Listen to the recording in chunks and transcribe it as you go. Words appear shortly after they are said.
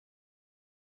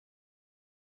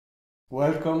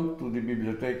Welcome to the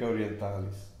Bibliotheca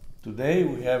Orientalis. Today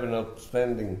we have an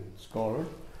outstanding scholar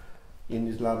in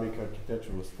Islamic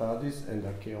architectural studies and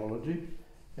archaeology.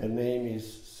 Her name is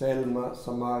Salma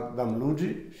Samar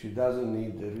Damluji. She doesn't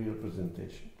need a real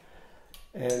presentation.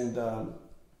 And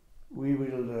we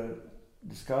will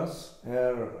discuss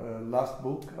her last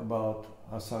book about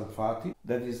Hassan Fathy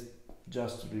that is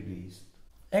just released.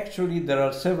 Actually, there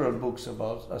are several books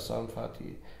about Hassan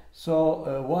Fathy.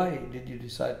 So why did you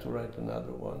decide to write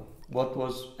another one? What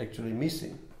was actually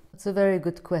missing? It's a very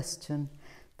good question.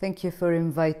 Thank you for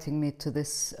inviting me to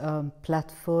this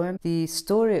platform. The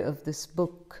story of this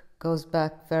book goes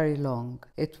back very long.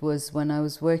 It was when I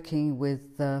was working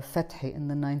with Fathy in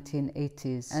the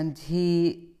 1980s, and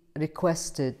he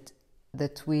requested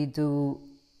that we do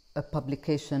a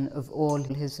publication of all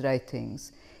his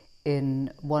writings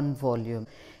in one volume.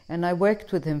 And I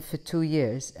worked with him for 2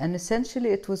 years, and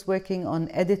essentially it was working on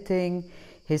editing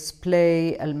his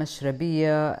play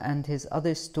Al-Mashrabiya and his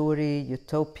other story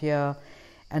Utopia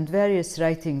and various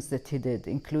writings that he did,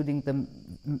 including the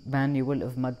Manual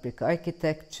of Mud Brick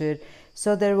Architecture.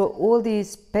 So there were all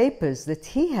these papers that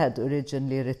he had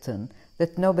originally written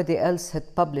that nobody else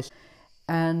had published.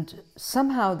 And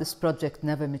somehow this project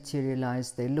never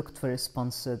materialized. They looked for a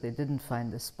sponsor, they didn't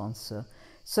find a sponsor.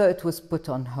 So it was put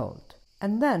on hold.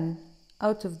 And then,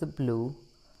 out of the blue,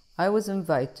 I was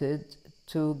invited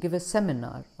to give a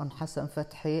seminar on Hassan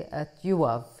Fathy at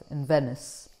UAV in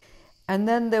Venice. And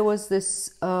then there was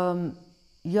this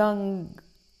young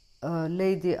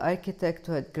lady architect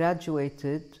who had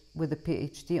graduated with a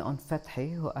PhD on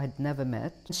Fathy, who I'd never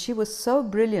met. She was so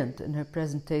brilliant in her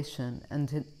presentation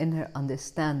and in her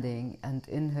understanding and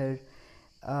in her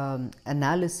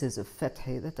analysis of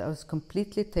Fathy that I was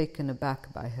completely taken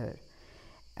aback by her.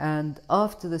 And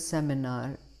after the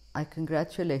seminar, I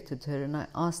congratulated her and I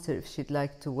asked her if she'd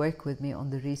like to work with me on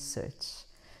the research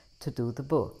to do the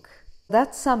book.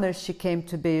 That summer she came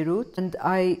to Beirut and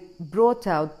I brought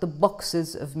out the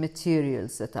boxes of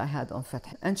materials that I had on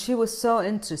Fathy. And she was so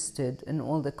interested in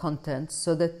all the contents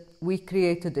so that we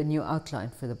created a new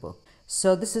outline for the book.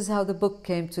 So this is how the book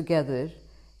came together.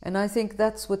 And I think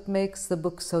that's what makes the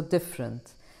book so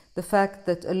different. The fact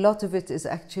that a lot of it is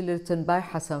actually written by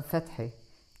Hassan Fathy,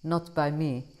 not by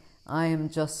me. I am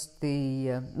just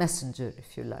the messenger,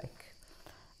 if you like,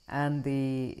 and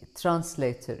the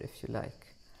translator, if you like.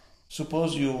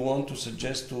 Suppose you want to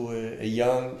suggest to a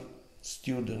young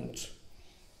student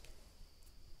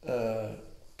to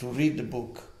read the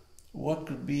book. What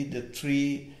could be the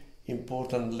 3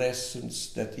 important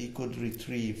lessons that he could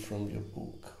retrieve from your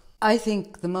book? I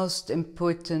think the most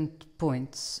important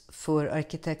points for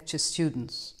architecture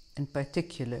students in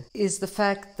particular is the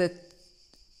fact that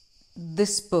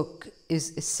this book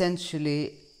is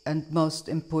essentially and most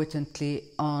importantly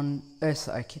on earth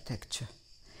architecture,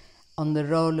 on the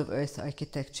role of earth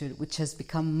architecture, which has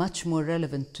become much more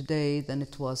relevant today than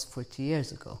it was 40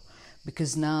 years ago,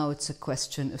 because now it's a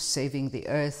question of saving the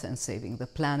earth and saving the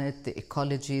planet, the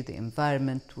ecology, the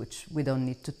environment, which we don't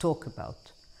need to talk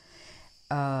about.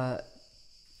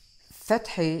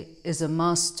 Fathy is a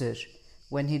master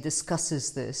when he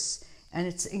discusses this, and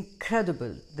it's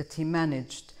incredible that he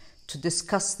managed to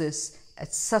discuss this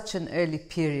at such an early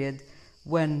period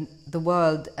when the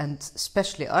world, and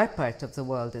especially our part of the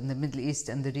world in the Middle East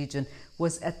and the region,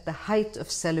 was at the height of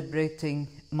celebrating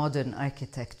modern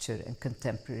architecture and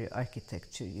contemporary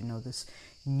architecture. You know, this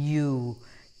new,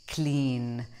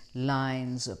 clean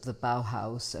lines of the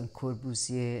Bauhaus and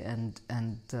Corbusier and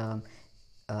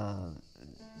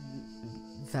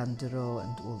Van der Rohe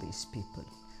and all these people,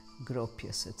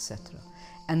 Gropius, etc.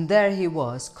 And there he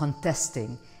was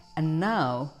contesting. And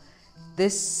now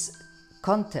this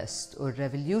contest or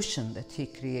revolution that he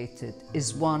created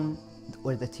is one,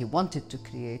 or that he wanted to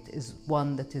create, is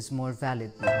one that is more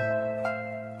valid now.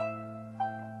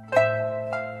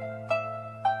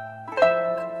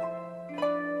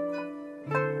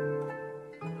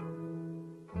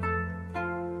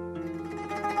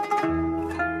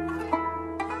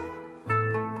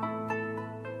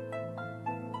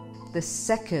 The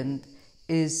second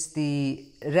is the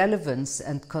relevance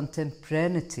and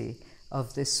contemporaneity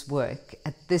of this work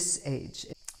at this age,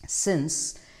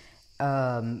 since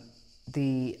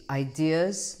the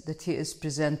ideas that he is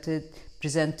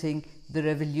presenting, the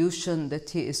revolution that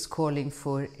he is calling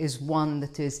for, is one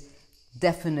that is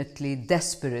definitely,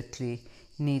 desperately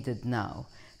needed now.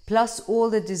 Plus all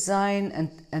the design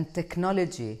and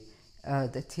technology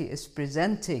that he is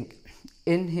presenting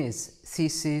in his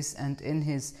thesis and in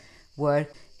his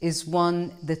work is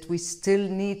one that we still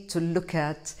need to look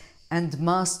at and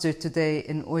master today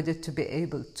in order to be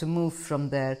able to move from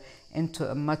there into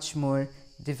a much more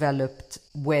developed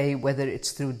way, whether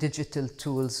it's through digital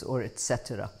tools or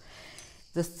etc.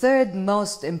 The third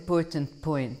most important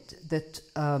point that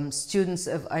students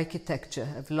of architecture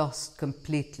have lost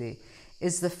completely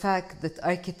is the fact that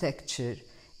architecture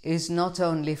is not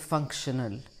only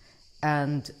functional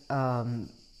and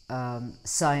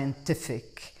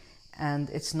scientific, and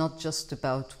it's not just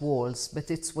about walls,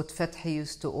 but it's what Fathy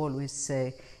used to always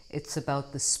say, it's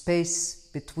about the space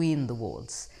between the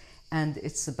walls, and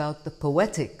it's about the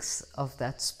poetics of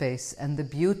that space and the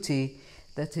beauty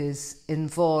that is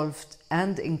involved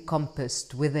and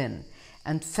encompassed within.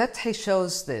 And Fathy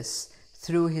shows this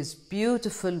through his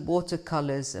beautiful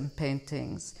watercolors and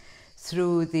paintings,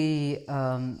 through the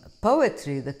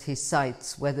poetry that he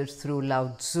cites, whether through Lao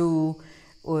Tzu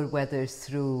or whether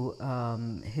through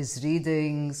his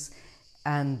readings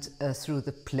and through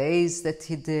the plays that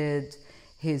he did,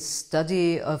 his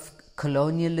study of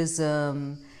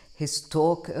colonialism, his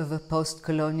talk of a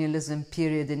post-colonialism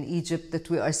period in Egypt that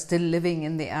we are still living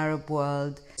in the Arab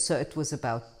world. So it was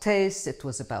about taste, it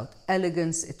was about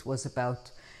elegance, it was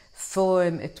about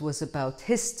form, it was about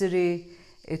history,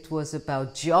 it was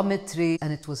about geometry,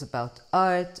 and it was about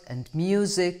art and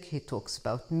music. He talks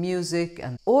about music,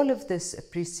 and all of this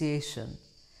appreciation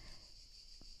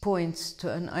points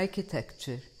to an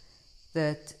architecture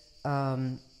that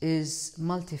is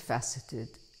multifaceted,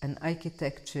 an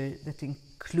architecture that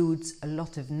includes a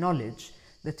lot of knowledge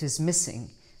that is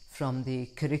missing from the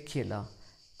curricula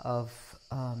of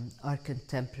our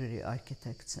contemporary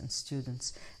architects and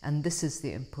students. And this is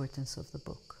the importance of the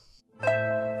book.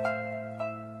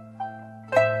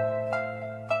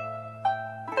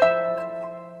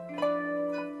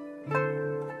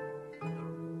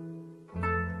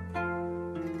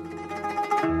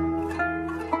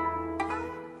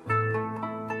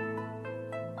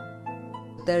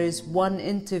 There is one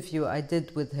interview I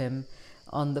did with him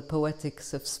on the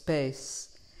poetics of space,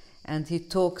 and he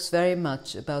talks very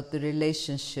much about the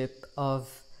relationship of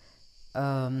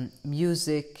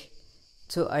music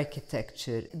to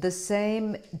architecture. The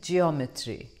same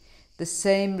geometry, the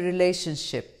same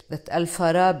relationship that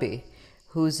Al-Farabi,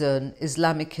 who's an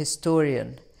Islamic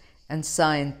historian and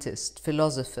scientist,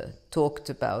 philosopher, talked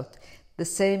about, the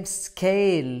same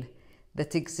scale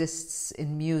that exists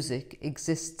in music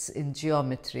exists in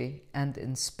geometry and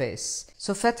in space.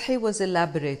 So Fathy was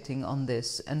elaborating on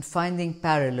this and finding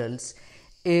parallels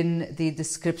in the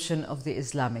description of the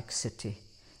Islamic city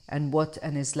and what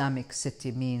an Islamic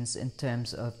city means in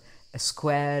terms of a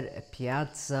square, a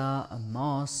piazza, a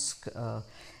mosque, a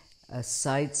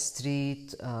side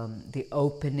street, the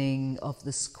opening of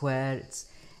the square.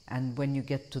 And when you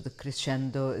get to the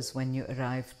crescendo is when you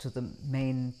arrive to the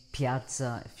main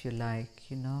piazza, if you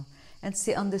like, you know. And it's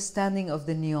the understanding of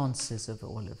the nuances of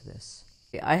all of this.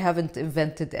 I haven't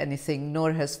invented anything,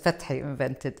 nor has Fathy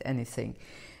invented anything.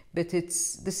 But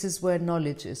this is where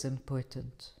knowledge is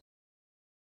important.